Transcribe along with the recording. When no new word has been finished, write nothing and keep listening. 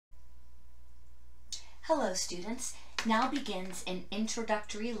Hello students, now begins an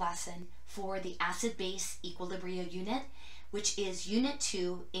introductory lesson for the acid-base equilibria unit, which is unit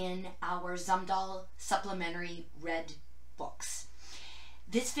 2 in our Zumdahl supplementary red books.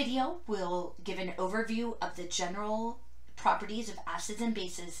 This video will give an overview of the general properties of acids and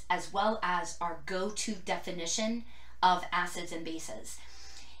bases, as well as our go-to definition of acids and bases.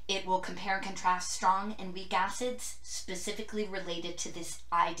 It will compare and contrast strong and weak acids, specifically related to this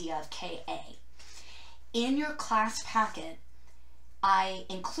idea of Ka. In your class packet, I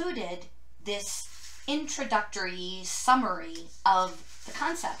included this introductory summary of the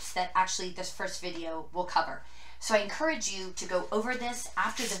concepts that actually this first video will cover. So I encourage you to go over this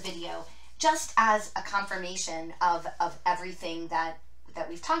after the video, just as a confirmation of everything that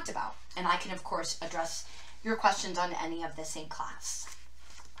we've talked about. And I can, of course, address your questions on any of this in class.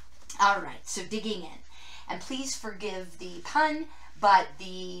 All right, so digging in. And please forgive the pun, but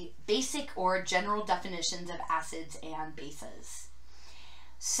the basic or general definitions of acids and bases.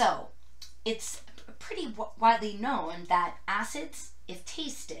 So it's pretty widely known that acids, if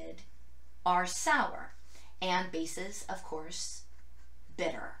tasted, are sour, and bases, of course,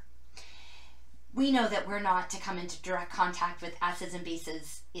 bitter. We know that we're not to come into direct contact with acids and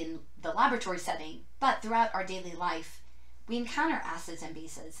bases in the laboratory setting, but throughout our daily life, we encounter acids and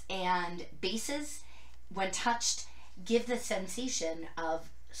bases, when touched, give the sensation of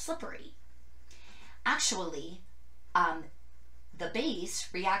slippery. Actually, the base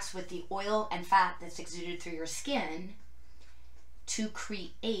reacts with the oil and fat that's exuded through your skin to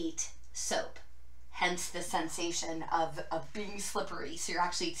create soap, hence the sensation of being slippery. So you're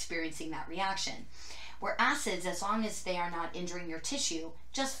actually experiencing that reaction. Where acids, as long as they are not injuring your tissue,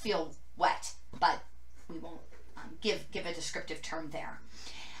 just feel wet, but we won't give a descriptive term there.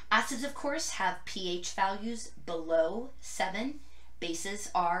 Acids, of course, have pH values below 7. Bases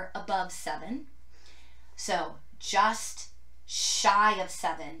are above 7. So just shy of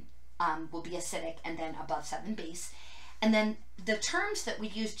 7 will be acidic, and then above 7 base. And then the terms that we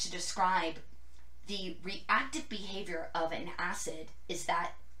use to describe the reactive behavior of an acid is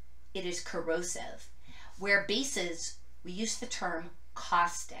that it is corrosive, where bases, we use the term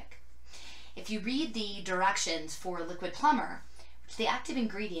caustic. If you read the directions for liquid plumber, the active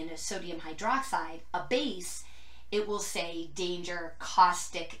ingredient is sodium hydroxide, a base, it will say danger,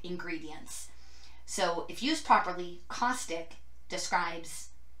 caustic ingredients. So if used properly, caustic describes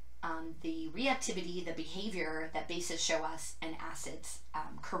the reactivity, the behavior that bases show us, and acids,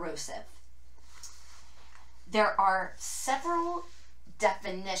 corrosive. There are several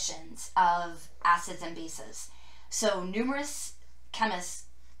definitions of acids and bases. So numerous chemists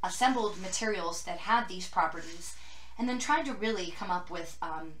assembled materials that had these properties and then tried to really come up with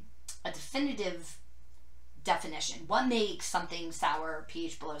a definitive definition. What makes something sour,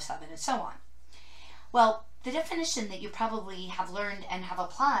 pH below 7, and so on? Well, the definition that you probably have learned and have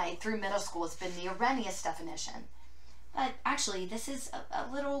applied through middle school has been the Arrhenius definition. But actually, this is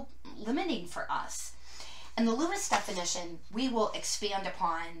a little limiting for us. And the Lewis definition we will expand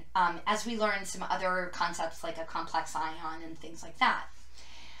upon as we learn some other concepts like a complex ion and things like that.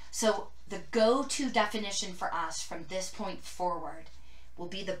 So the go-to definition for us from this point forward will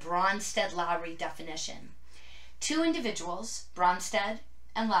be the Bronsted-Lowry definition. Two individuals, Bronsted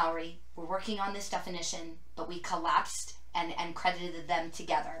and Lowry, were working on this definition, but we collapsed and credited them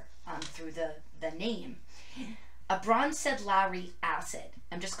together through the name. A Bronsted-Lowry acid,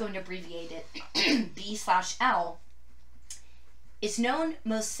 I'm just going to abbreviate it, B/L, is known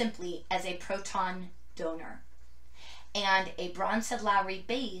most simply as a proton donor, and a Bronsted-Lowry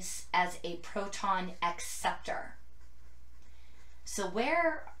base as a proton acceptor. So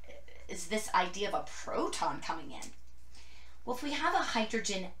where is this idea of a proton coming in? Well, if we have a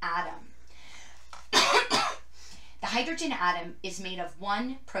hydrogen atom, the hydrogen atom is made of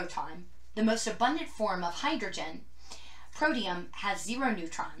one proton. The most abundant form of hydrogen, protium, has 0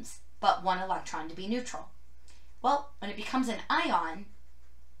 neutrons, but 1 electron to be neutral. Well, when it becomes an ion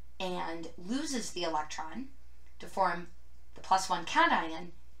and loses the electron to form the +1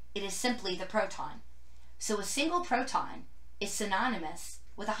 cation, it is simply the proton. So a single proton is synonymous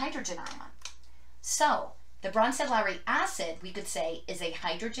with a hydrogen ion. So the Bronsted-Lowry acid, we could say, is a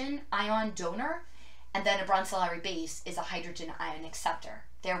hydrogen ion donor, and then a Bronsted-Lowry base is a hydrogen ion acceptor.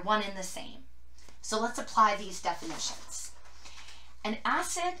 They're one and the same. So let's apply these definitions. An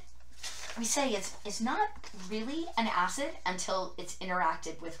acid, we say, is not really an acid until it's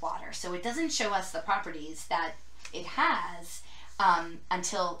interacted with water. So it doesn't show us the properties that it has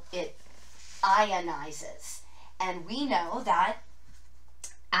until it ionizes. And we know that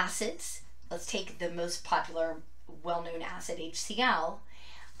acids, let's take the most popular well-known acid, HCl,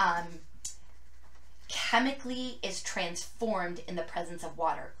 chemically is transformed in the presence of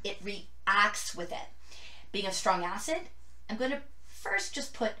water. It reacts with it. Being a strong acid, I'm going to first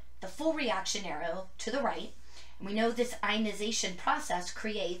just put the full reaction arrow to the right. And we know this ionization process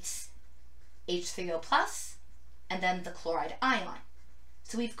creates H3O plus and then the chloride ion.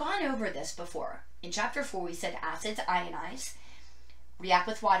 So we've gone over this before. In chapter 4, we said acids ionize, react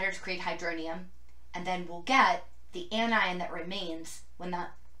with water to create hydronium, and then we'll get the anion that remains when the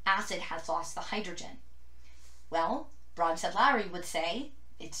acid has lost the hydrogen. Well, Bronsted-Lowry would say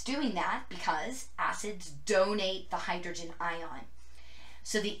it's doing that because acids donate the hydrogen ion.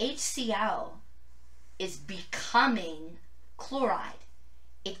 So the HCl is becoming chloride.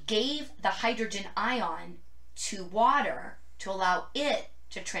 It gave the hydrogen ion to water to allow it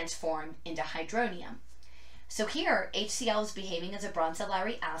to transform into hydronium. So here, HCl is behaving as a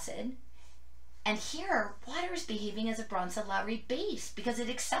Bronsted-Lowry acid, and here, water is behaving as a Bronsted-Lowry base because it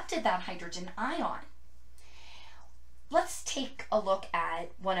accepted that hydrogen ion. Let's take a look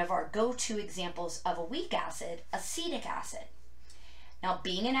at one of our go-to examples of a weak acid, acetic acid. Now,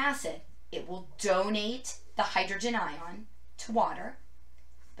 being an acid, it will donate the hydrogen ion to water,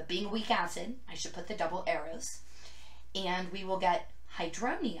 but being a weak acid, I should put the double arrows, and we will get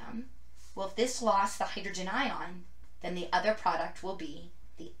hydronium. Well, if this lost the hydrogen ion, then the other product will be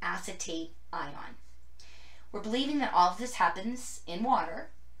the acetate ion. We're believing that all of this happens in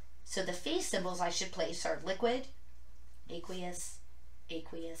water, so the phase symbols I should place are liquid, aqueous,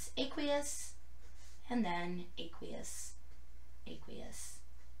 aqueous, aqueous, and then aqueous, aqueous,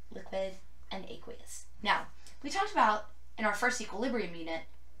 liquid, and aqueous. Now, we talked about in our first equilibrium unit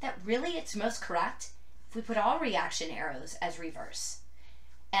that really it's most correct if we put all reaction arrows as reverse.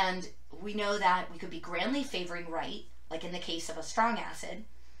 And we know that we could be grandly favoring right, like in the case of a strong acid,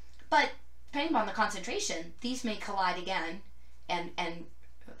 but depending on the concentration, these may collide again and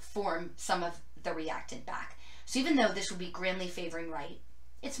form some of the reactant back. So even though this would be grandly favoring right,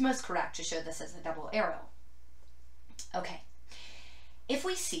 it's most correct to show this as a double arrow. Okay, if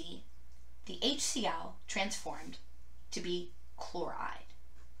we see the HCl transformed to be chloride,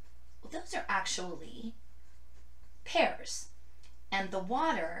 well, those are actually pairs, and the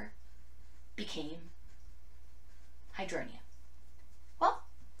water became hydronium. Well,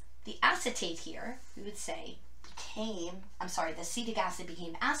 the acetate here, we would say, the acetic acid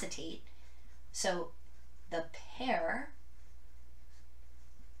became acetate, so the pair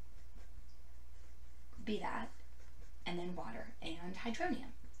would be that, and then water and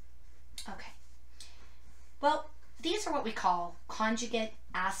hydronium. Okay. Well, these are what we call conjugate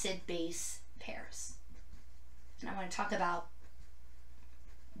acid-base pairs. And I want to talk about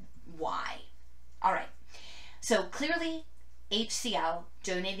why. All right. So clearly, HCl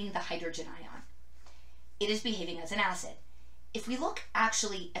donating the hydrogen ion. It is behaving as an acid. If we look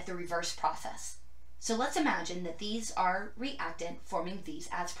actually at the reverse process, so let's imagine that these are reactant forming these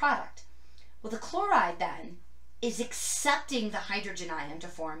as product. Well, the chloride then is accepting the hydrogen ion to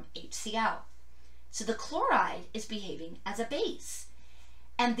form HCl. So the chloride is behaving as a base.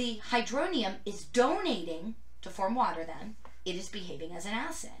 And the hydronium is donating to form water then. It is behaving as an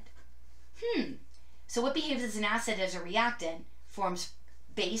acid. So what behaves as an acid as a reactant forms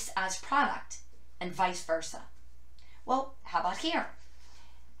base as product and vice versa. Well, how about here?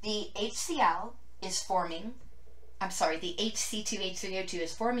 The HCl is forming, the HC2H3O2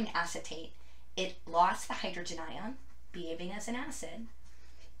 is forming acetate. It lost the hydrogen ion, behaving as an acid.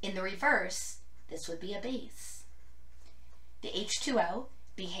 In the reverse, this would be a base. The H2O,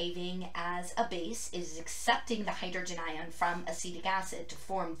 behaving as a base, is accepting the hydrogen ion from acetic acid to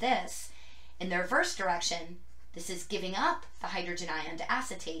form this. In the reverse direction, this is giving up the hydrogen ion to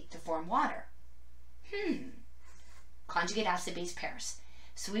acetate to form water. Conjugate acid-base pairs.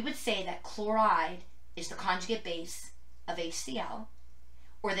 So we would say that chloride is the conjugate base of HCl,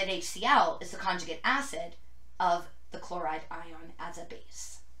 or that HCl is the conjugate acid of the chloride ion as a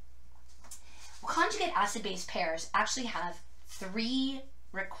base. Well, conjugate acid-base pairs actually have 3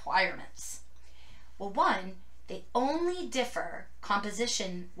 requirements. Well, one, they only differ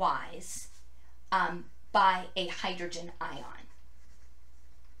composition-wise by a hydrogen ion.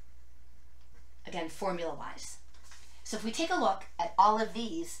 Again, formula-wise. So if we take a look at all of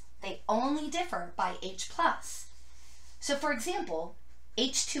these, they only differ by H+. So for example,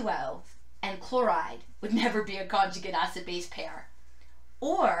 H2O and chloride would never be a conjugate acid-base pair,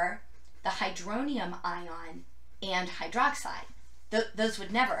 or the hydronium ion and hydroxide. Those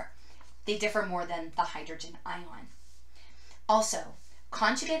would never. They differ more than the hydrogen ion. Also,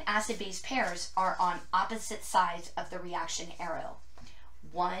 conjugate acid-base pairs are on opposite sides of the reaction arrow.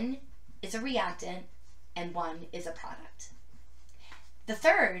 One is a reactant and one is a product. The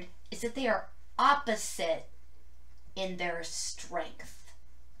third is that they are opposite in their strength.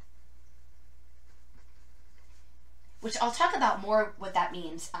 Which I'll talk about more what that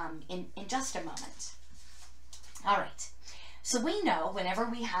means in just a moment. All right, so we know whenever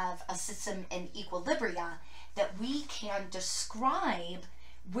we have a system in equilibria that we can describe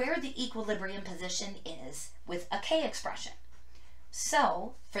where the equilibrium position is with a K expression.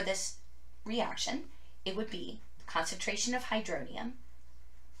 So for this reaction, it would be the concentration of hydronium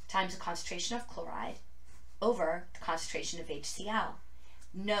times the concentration of chloride over the concentration of HCl.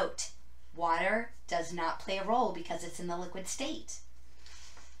 Note, water does not play a role because it's in the liquid state.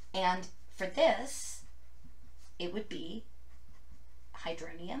 And for this, it would be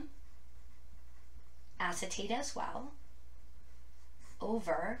hydronium, acetate as well,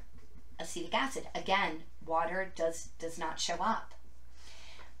 over acetic acid. Again, water does not show up.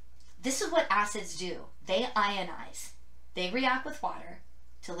 This is what acids do. They ionize. They react with water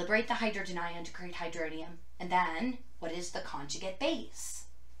to liberate the hydrogen ion to create hydronium. And then, what is the conjugate base?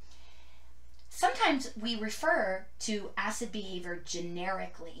 Sometimes we refer to acid behavior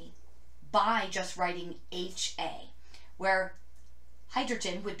generically by just writing HA, where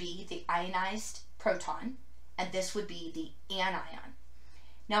hydrogen would be the ionized proton, and this would be the anion.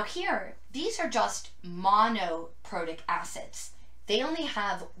 Now here, these are just monoprotic acids. They only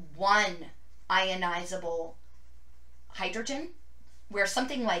have one ionizable hydrogen, where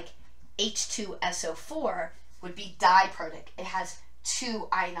something like H2SO4 would be diprotic. It has two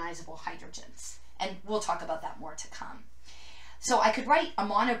ionizable hydrogens, and we'll talk about that more to come. So I could write a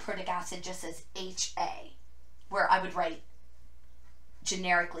monoprotic acid just as HA, where I would write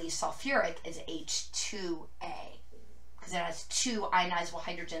generically sulfuric as H2A, because it has two ionizable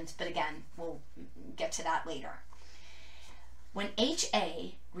hydrogens, but again, we'll get to that later. When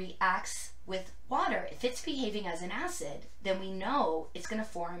HA reacts with water, if it's behaving as an acid, then we know it's going to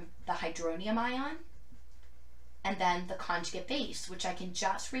form the hydronium ion and then the conjugate base, which I can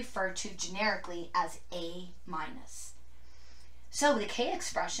just refer to generically as A-. So the K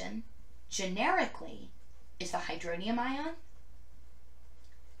expression generically is the hydronium ion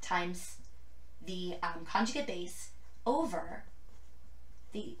times the conjugate base over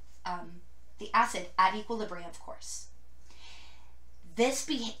the acid at equilibrium, of course. This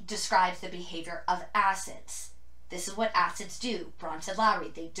describes the behavior of acids. This is what acids do.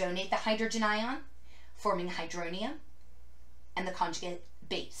 Bronsted-Lowry, they donate the hydrogen ion, forming hydronium and the conjugate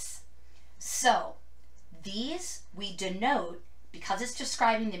base. So these we denote, because it's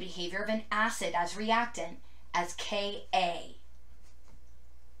describing the behavior of an acid as reactant, as Ka.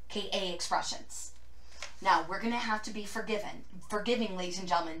 Ka expressions. Now we're going to have to be forgiving, ladies and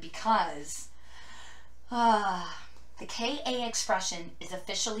gentlemen, because the Ka expression is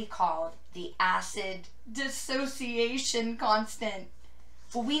officially called the acid dissociation constant.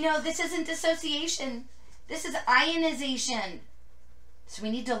 Well, we know this isn't dissociation. This is ionization. So we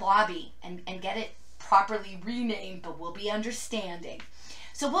need to lobby and get it properly renamed, but we'll be understanding.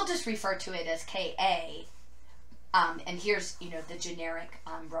 So we'll just refer to it as Ka. And here's, the generic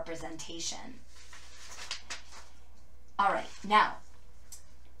representation. All right, now,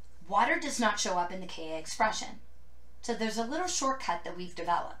 water does not show up in the Ka expression. So there's a little shortcut that we've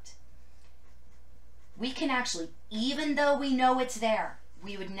developed. We can actually, even though we know it's there,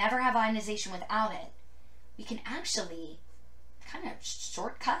 we would never have ionization without it, we can actually kind of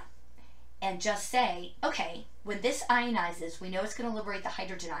shortcut and just say, okay, when this ionizes, we know it's going to liberate the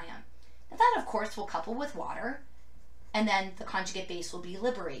hydrogen ion. Now that, of course, will couple with water, and then the conjugate base will be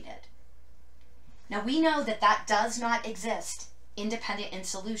liberated. Now we know that that does not exist independent in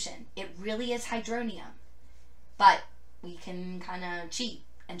solution. It really is hydronium. But we can kind of cheat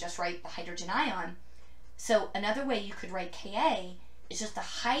and just write the hydrogen ion. So another way you could write Ka is just the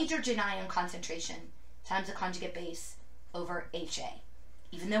hydrogen ion concentration times the conjugate base over HA.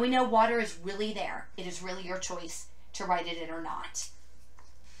 Even though we know water is really there, it is really your choice to write it in or not.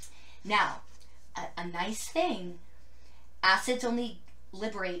 Now, a nice thing, acids only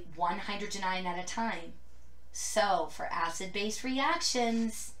liberate one hydrogen ion at a time. So for acid-base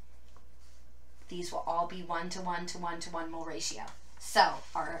reactions, these will all be 1 to 1 to 1 to 1 mole ratio. So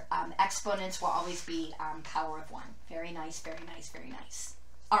our exponents will always be power of 1. Very nice, very nice, very nice.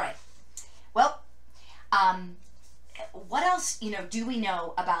 All right. Well, what else do we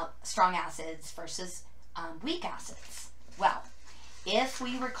know about strong acids versus weak acids? Well, if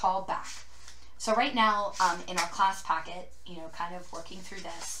we recall back, so right now in our class packet, kind of working through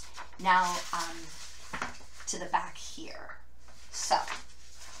this now to the back here. So,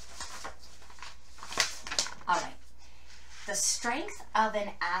 all right, the strength of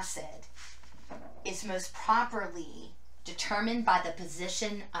an acid is most properly determined by the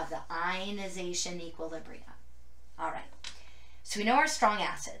position of the ionization equilibria. All right, so we know our strong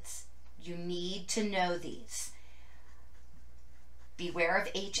acids. You need to know these. Beware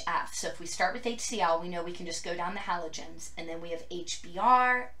of HF. So if we start with HCl, we know we can just go down the halogens, and then we have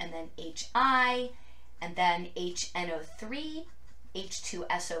HBr, and then HI, and then HNO3,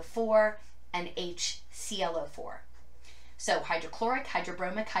 H2SO4, and HClO4. So hydrochloric,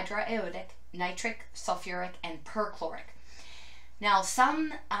 hydrobromic, hydroiodic, nitric, sulfuric, and perchloric. Now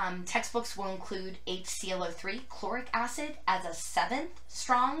some textbooks will include HClO3, chloric acid, as a 7th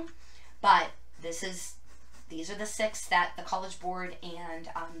strong, but these are the 6 that the College Board and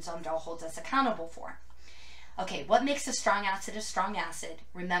Zumdahl holds us accountable for. Okay, what makes a strong acid a strong acid?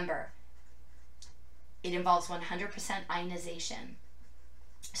 Remember, it involves 100% ionization.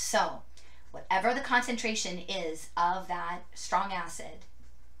 So, whatever the concentration is of that strong acid,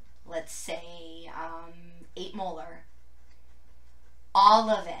 let's say 8 molar, all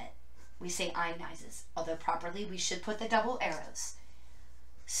of it, we say ionizes. Although properly, we should put the double arrows.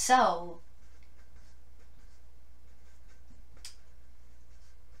 So,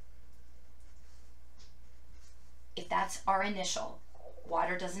 if that's our initial,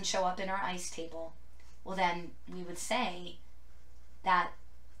 water doesn't show up in our ice table, well then we would say that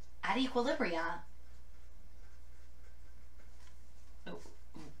at equilibria,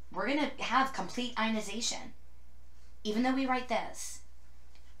 we're going to have complete ionization. Even though we write this,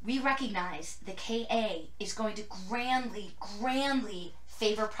 we recognize the Ka is going to grandly, grandly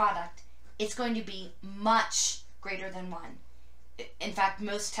favor product. It's going to be much greater than 1. In fact,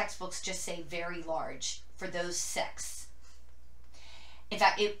 most textbooks just say very large for those 6. In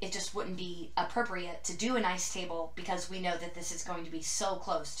fact, it just wouldn't be appropriate to do an ice table because we know that this is going to be so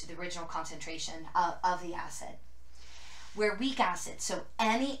close to the original concentration of the acid. Where weak acid, so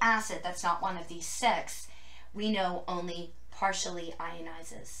any acid that's not one of these 6, we know only partially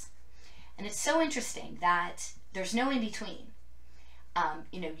ionizes. And it's so interesting that there's no in between.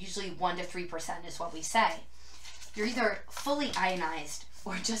 Usually 1 to 3% is what we say. You're either fully ionized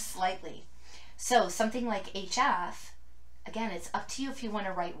or just slightly. So something like HF, again, it's up to you if you want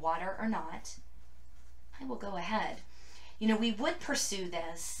to write water or not. I will go ahead. We would pursue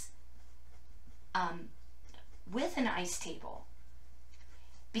this with an ice table,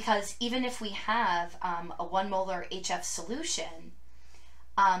 because even if we have a 1 molar HF solution,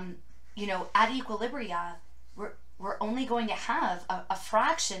 at equilibria, we're only going to have a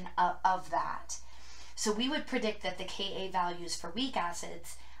fraction of that. So we would predict that the Ka values for weak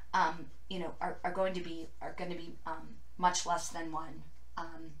acids, are going to be much less than 1.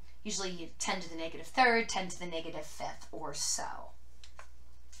 Usually 10 to the -3rd, 10 to the -5th or so.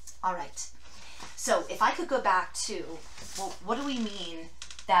 All right. So if I could go back to, well, what do we mean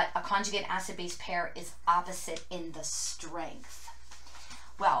that a conjugate acid-base pair is opposite in the strength?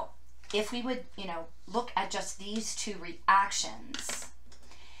 Well, if we would, look at just these 2 reactions,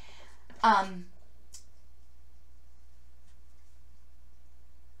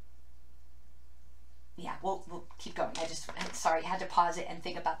 yeah, we'll keep going. Sorry, I had to pause it and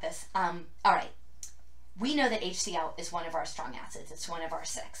think about this. All right. We know that HCl is one of our strong acids. It's one of our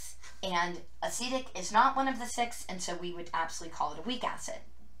 6. And acetic is not one of the 6, and so we would absolutely call it a weak acid.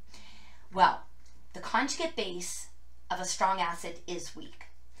 Well, the conjugate base of a strong acid is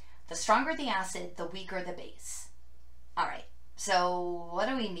weak. The stronger the acid, the weaker the base. All right, so what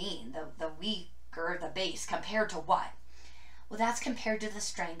do we mean, the weaker the base, compared to what? Well, that's compared to the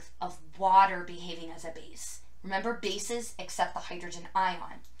strength of water behaving as a base. Remember, bases accept the hydrogen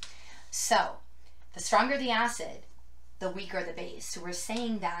ion. So, the stronger the acid, the weaker the base. So we're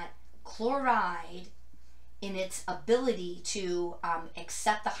saying that chloride, in its ability to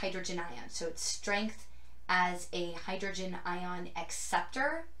accept the hydrogen ion, so its strength as a hydrogen ion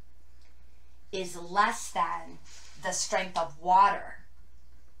acceptor, is less than the strength of water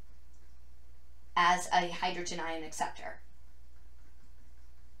as a hydrogen ion acceptor.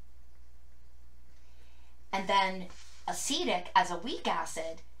 And then acetic as a weak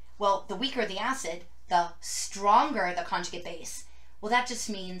acid, well, the weaker the acid, the stronger the conjugate base. Well, that just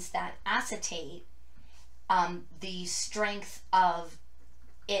means that acetate, the strength of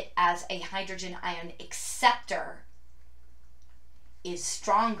it as a hydrogen ion acceptor is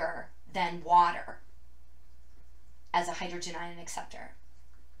stronger than water as a hydrogen ion acceptor.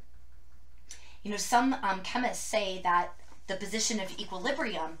 Some chemists say that the position of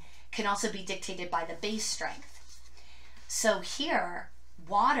equilibrium can also be dictated by the base strength. So here,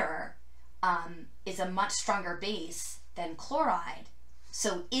 water is a much stronger base than chloride,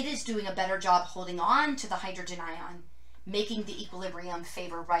 so it is doing a better job holding on to the hydrogen ion, making the equilibrium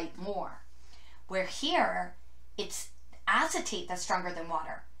favor right more. Where here, it's acetate that's stronger than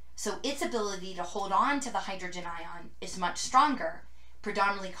water. So its ability to hold on to the hydrogen ion is much stronger,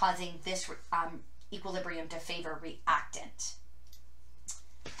 predominantly causing this equilibrium to favor reactant.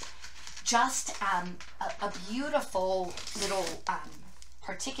 Just a beautiful little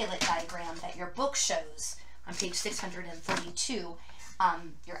particulate diagram that your book shows on page 642,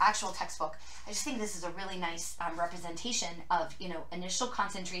 your actual textbook. I just think this is a really nice representation of, initial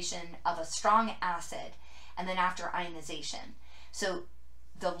concentration of a strong acid and then after ionization. So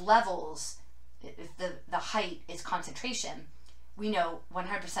the levels, if the height is concentration, we know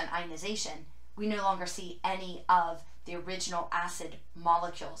 100% ionization, we no longer see any of the original acid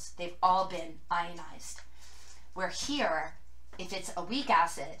molecules. They've all been ionized. Where here, if it's a weak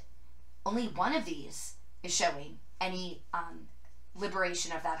acid, only one of these is showing any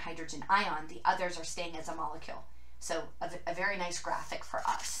liberation of that hydrogen ion. The others are staying as a molecule. So a very nice graphic for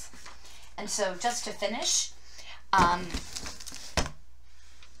us. And so just to finish,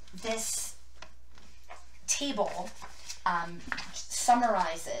 this table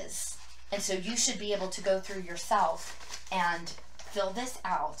summarizes, and so you should be able to go through yourself and fill this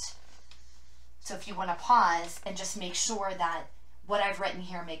out. So if you want to pause and just make sure that what I've written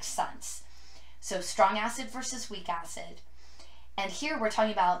here makes sense. So strong acid versus weak acid. And here we're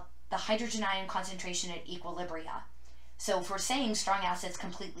talking about the hydrogen ion concentration at equilibria. So if we're saying strong acids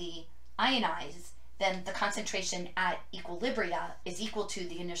completely ionize, then the concentration at equilibria is equal to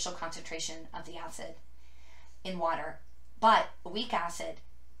the initial concentration of the acid in water. But a weak acid,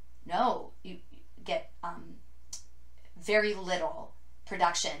 no, you get very little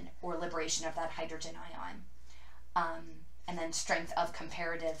production or liberation of that hydrogen ion. And then strength of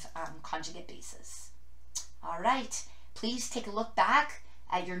comparative conjugate bases. All right, please take a look back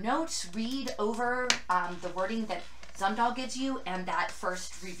at your notes, read over the wording that Zumdahl gives you and that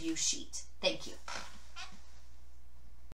first review sheet. Thank you.